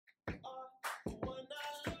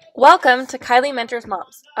Welcome to Kylie Mentors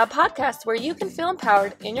Moms, a podcast where you can feel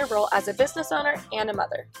empowered in your role as a business owner and a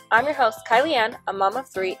mother. I'm your host, Kylie Ann, a mom of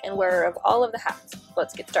three and wearer of all of the hats.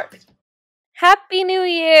 Let's get started. Happy New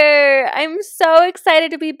Year! I'm so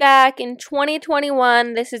excited to be back in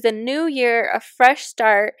 2021. This is a new year, a fresh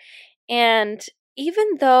start, and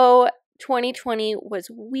even though 2020 was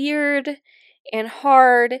weird and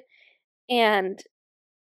hard and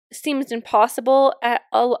seems impossible at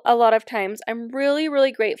a lot of times, I'm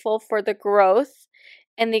really grateful for the growth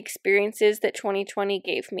and the experiences that 2020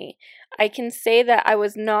 gave me. I can say that I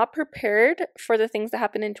was not prepared for the things that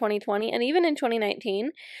happened in 2020 and even in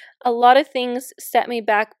 2019. A lot of things set me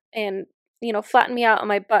back and, flattened me out on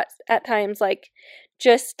my butt at times, like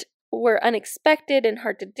just were unexpected and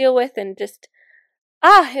hard to deal with and just,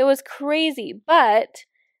 it was crazy. But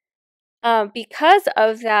because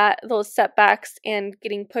of those setbacks and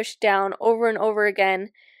getting pushed down over and over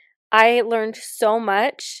again, I learned so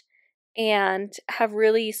much and have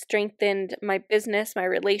really strengthened my business, my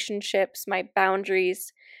relationships, my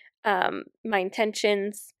boundaries, my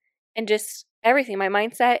intentions, and just everything, my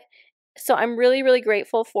mindset. So I'm really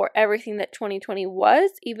grateful for everything that 2020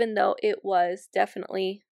 was, even though it was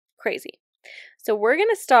definitely crazy. So we're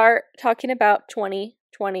going to start talking about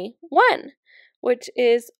 2021, which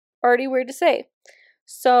is already weird to say.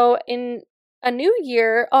 So in a new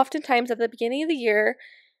year, oftentimes at the beginning of the year,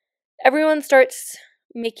 everyone starts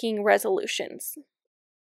making resolutions.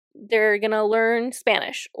 They're going to learn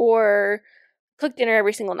Spanish or cook dinner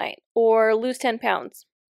every single night or lose 10 pounds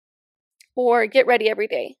or get ready every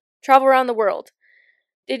day, travel around the world.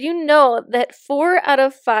 Did you know that 4 out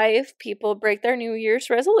of 5 people break their New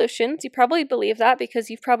Year's resolutions? You probably believe that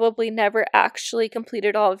because you've probably never actually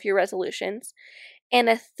completed all of your resolutions. And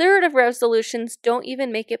 1/3 of resolutions don't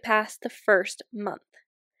even make it past the first month.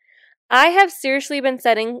 I have seriously been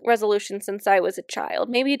setting resolutions since I was a child,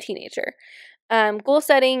 maybe a teenager. Goal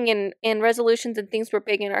setting and resolutions and things were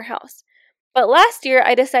big in our house. But last year,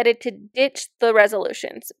 I decided to ditch the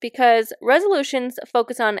resolutions because resolutions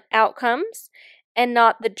focus on outcomes and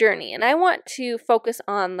not the journey. And I want to focus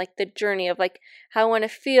on the journey of how I want to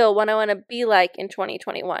feel, what I want to be like in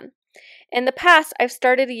 2021. In the past, I've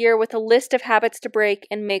started a year with a list of habits to break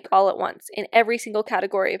and make all at once in every single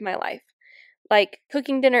category of my life, like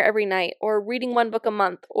cooking dinner every night, or reading 1 book a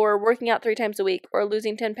month, or working out 3 times a week, or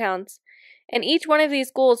losing 10 pounds. And each one of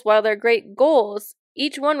these goals, while they're great goals,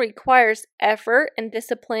 each one requires effort and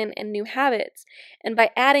discipline and new habits. And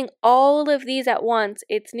by adding all of these at once,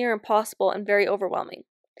 it's near impossible and very overwhelming.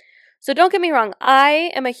 So don't get me wrong,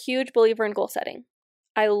 I am a huge believer in goal setting.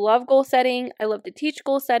 I love goal setting. I love to teach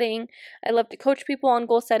goal setting. I love to coach people on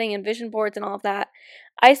goal setting and vision boards and all of that.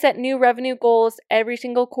 I set new revenue goals every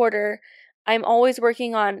single quarter. I'm always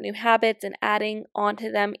working on new habits and adding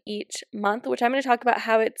onto them each month, which I'm going to talk about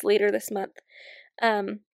habits later this month.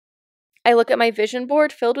 I look at my vision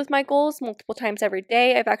board filled with my goals multiple times every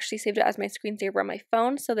day. I've actually saved it as my screensaver on my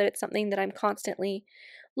phone so that it's something that I'm constantly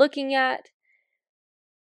looking at.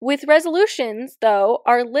 With resolutions, though,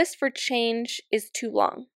 our list for change is too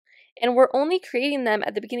long, and we're only creating them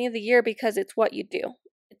at the beginning of the year because it's what you do.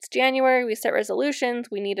 It's January, we set resolutions,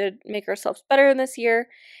 we need to make ourselves better in this year,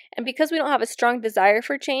 and because we don't have a strong desire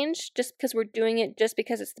for change, just because we're doing it just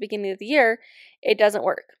because it's the beginning of the year, it doesn't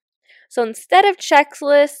work. So instead of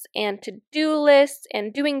checklists and to-do lists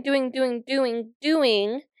and doing,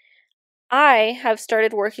 I have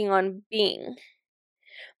started working on being.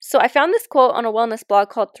 So I found this quote on a wellness blog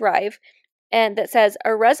called Thrive, and that says,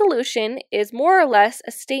 a resolution is more or less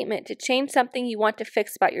a statement to change something you want to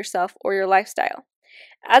fix about yourself or your lifestyle.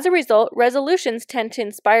 As a result, resolutions tend to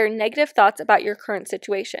inspire negative thoughts about your current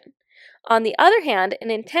situation. On the other hand, an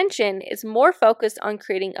intention is more focused on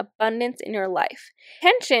creating abundance in your life.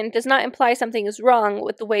 Intention does not imply something is wrong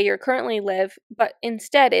with the way you currently live, but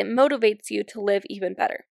instead it motivates you to live even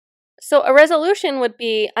better. So a resolution would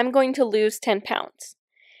be, I'm going to lose 10 pounds.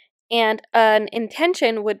 And an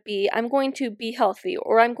intention would be, I'm going to be healthy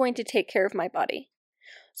or I'm going to take care of my body.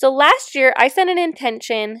 So last year, I set an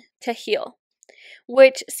intention to heal,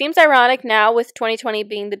 which seems ironic now with 2020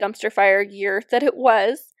 being the dumpster fire year that it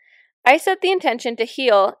was. I set the intention to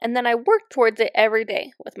heal, and then I worked towards it every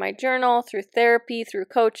day with my journal, through therapy, through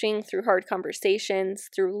coaching, through hard conversations,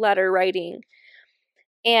 through letter writing.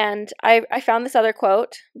 And I found this other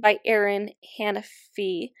quote by Erin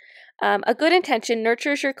Hanafy. A good intention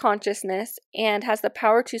nurtures your consciousness and has the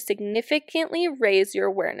power to significantly raise your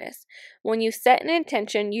awareness. When you set an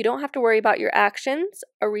intention, you don't have to worry about your actions.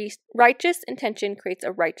 A righteous intention creates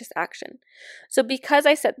a righteous action. So because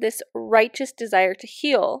I set this righteous desire to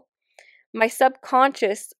heal, my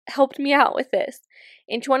subconscious helped me out with this.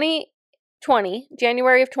 In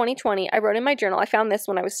January of 2020, I wrote in my journal. I found this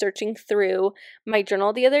when I was searching through my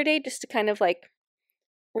journal the other day just to kind of like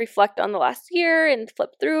reflect on the last year and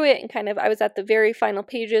flip through it, and kind of I was at the very final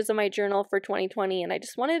pages of my journal for 2020, and I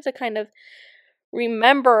just wanted to kind of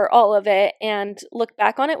remember all of it and look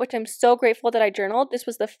back on it, which I'm so grateful that I journaled. This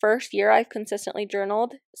was the first year I've consistently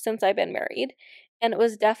journaled since I've been married, and it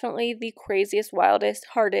was definitely the craziest, wildest,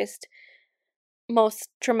 hardest, most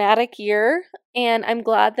traumatic year, and I'm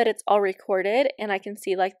glad that it's all recorded and I can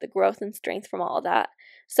see like the growth and strength from all of that.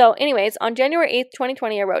 So anyways, on January 8th,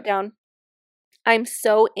 2020, I wrote down, I'm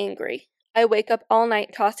so angry. I wake up all night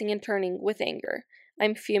tossing and turning with anger.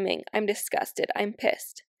 I'm fuming. I'm disgusted. I'm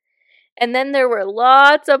pissed. And then there were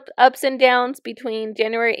lots of ups and downs between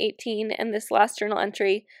January 18 and this last journal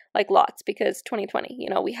entry, like lots, because 2020,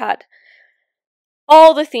 we had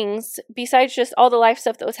all the things besides just all the life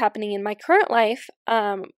stuff that was happening in my current life,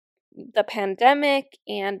 the pandemic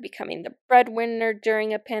and becoming the breadwinner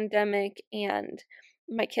during a pandemic and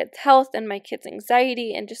my kids' health and my kids'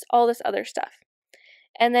 anxiety and just all this other stuff.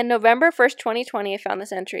 And then November 1st, 2020, I found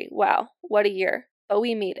this entry. Wow, what a year. But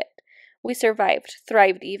we made it. We survived,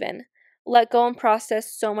 thrived even. Let go and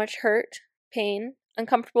process so much hurt, pain,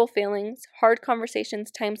 uncomfortable feelings, hard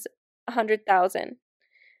conversations times 100,000.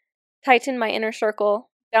 Tighten my inner circle,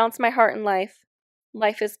 balance my heart and life.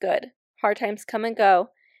 Life is good. Hard times come and go.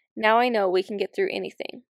 Now I know we can get through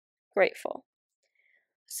anything. Grateful.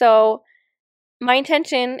 So my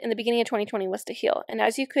intention in the beginning of 2020 was to heal. And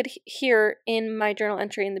as you could hear in my journal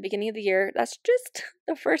entry in the beginning of the year, that's just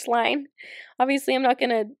the first line. Obviously, I'm not going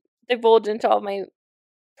to divulge into all of my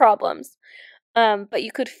problems. But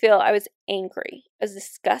you could feel I was angry. I was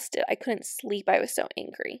disgusted. I couldn't sleep. I was so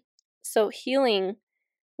angry. So healing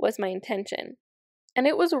was my intention. And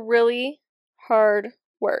it was really hard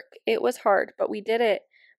work. It was hard, but we did it.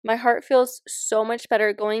 My heart feels so much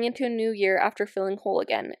better going into a new year after feeling whole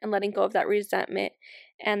again and letting go of that resentment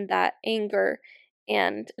and that anger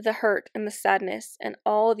and the hurt and the sadness and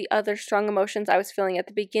all the other strong emotions I was feeling at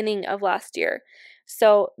the beginning of last year.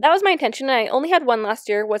 So that was my intention, and I only had one last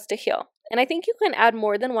year, was to heal. And I think you can add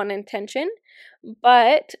more than one intention,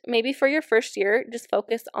 but maybe for your first year, just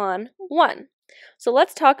focus on one. So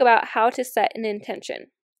let's talk about how to set an intention.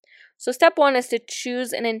 So step one is to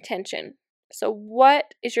choose an intention. So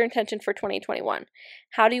what is your intention for 2021?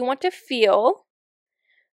 How do you want to feel?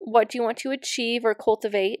 What do you want to achieve or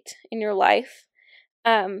cultivate in your life?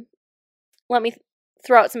 Let me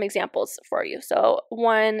throw out some examples for you. So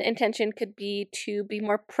one intention could be to be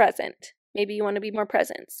more present. Maybe you want to be more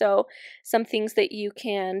present. So some things that you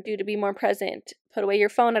can do to be more present: put away your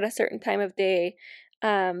phone at a certain time of day.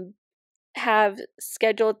 Have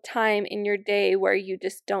scheduled time in your day where you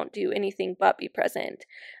just don't do anything but be present.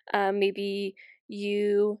 Maybe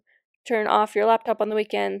you turn off your laptop on the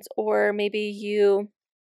weekends, or maybe you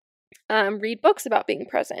read books about being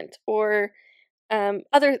present, or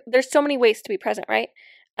there's so many ways to be present, right?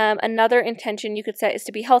 Another intention you could set is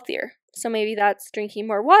to be healthier. So maybe that's drinking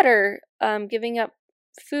more water, giving up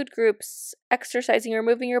food groups, exercising or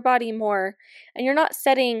moving your body more. And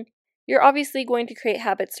you're obviously going to create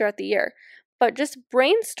habits throughout the year, but just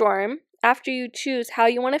brainstorm after you choose how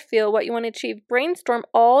you want to feel, what you want to achieve. Brainstorm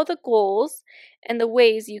all the goals and the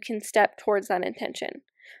ways you can step towards that intention.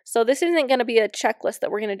 So this isn't going to be a checklist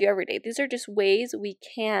that we're going to do every day. These are just ways we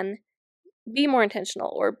can be more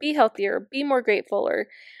intentional, or be healthier, or be more grateful, or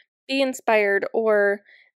be inspired, or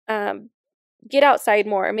get outside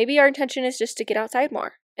more. Maybe our intention is just to get outside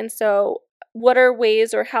more. And so what are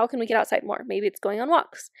ways, or how can we get outside more? Maybe it's going on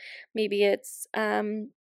walks. Maybe it's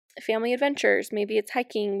family adventures. Maybe it's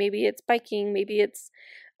hiking. Maybe it's biking. Maybe it's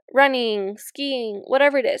running, skiing,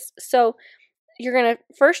 whatever it is. So you're going to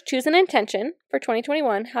first choose an intention for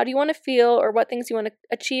 2021. How do you want to feel, or what things you want to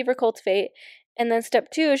achieve or cultivate? And then step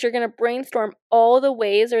two is you're going to brainstorm all the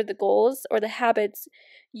ways or the goals or the habits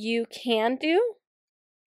you can do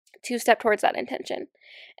to step towards that intention.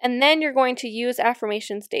 And then you're going to use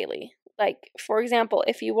affirmations daily. Like, for example,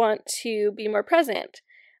 if you want to be more present,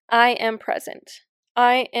 I am present.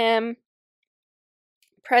 I am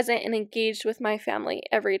present and engaged with my family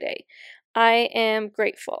every day. I am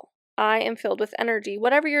grateful. I am filled with energy.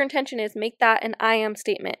 Whatever your intention is, make that an I am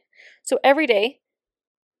statement. So every day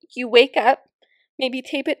you wake up, maybe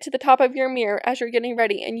tape it to the top of your mirror as you're getting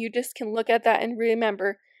ready, and you just can look at that and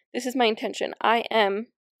remember, this is my intention. I am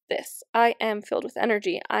this. I am filled with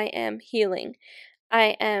energy. I am healing.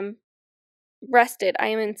 I am rested. I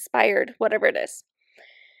am inspired, whatever it is.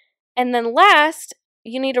 And then last,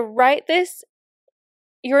 you need to write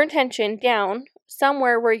your intention down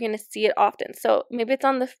somewhere where you're going to see it often. So maybe it's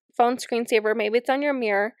on the phone screensaver, maybe it's on your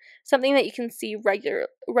mirror, something that you can see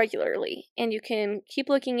regularly, and you can keep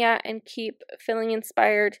looking at and keep feeling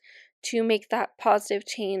inspired to make that positive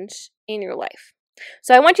change in your life.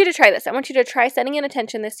 So I want you to try this. I want you to try setting an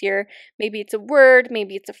intention this year. Maybe it's a word,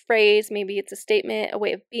 maybe it's a phrase, maybe it's a statement, a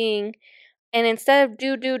way of being. And instead of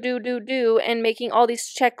do, and making all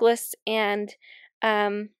these checklists and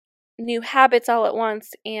new habits all at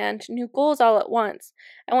once and new goals all at once,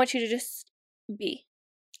 I want you to just be.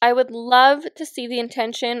 I would love to see the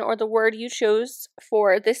intention or the word you chose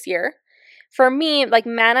for this year. For me, like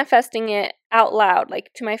manifesting it out loud,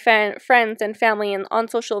 like to my friends and family and on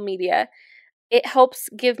social media, it helps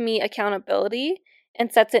give me accountability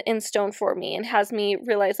and sets it in stone for me and has me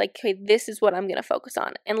realize like, okay, this is what I'm going to focus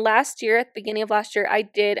on. And last year, at the beginning of last year, I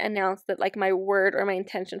did announce that like my word or my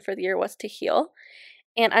intention for the year was to heal.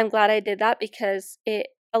 And I'm glad I did that because it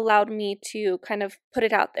allowed me to kind of put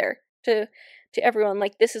it out there to everyone,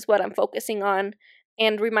 like this is what I'm focusing on,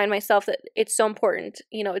 and remind myself that it's so important.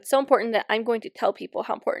 It's so important that I'm going to tell people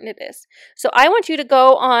how important it is. So I want you to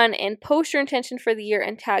go on and post your intention for the year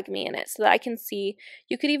and tag me in it so that I can see.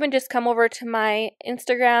 You could even just come over to my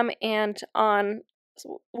Instagram and on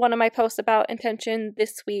one of my posts about intention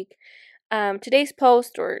this week, today's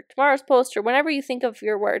post or tomorrow's post or whenever you think of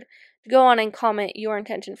your word, go on and comment your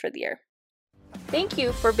intention for the year. Thank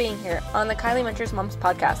you for being here on the Kylie Mentors Moms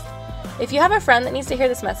podcast. If you have a friend that needs to hear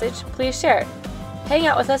this message, please share it. Hang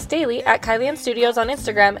out with us daily at Kylie Ann Studios on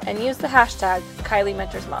Instagram and use the hashtag Kylie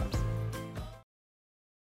Mentors Moms.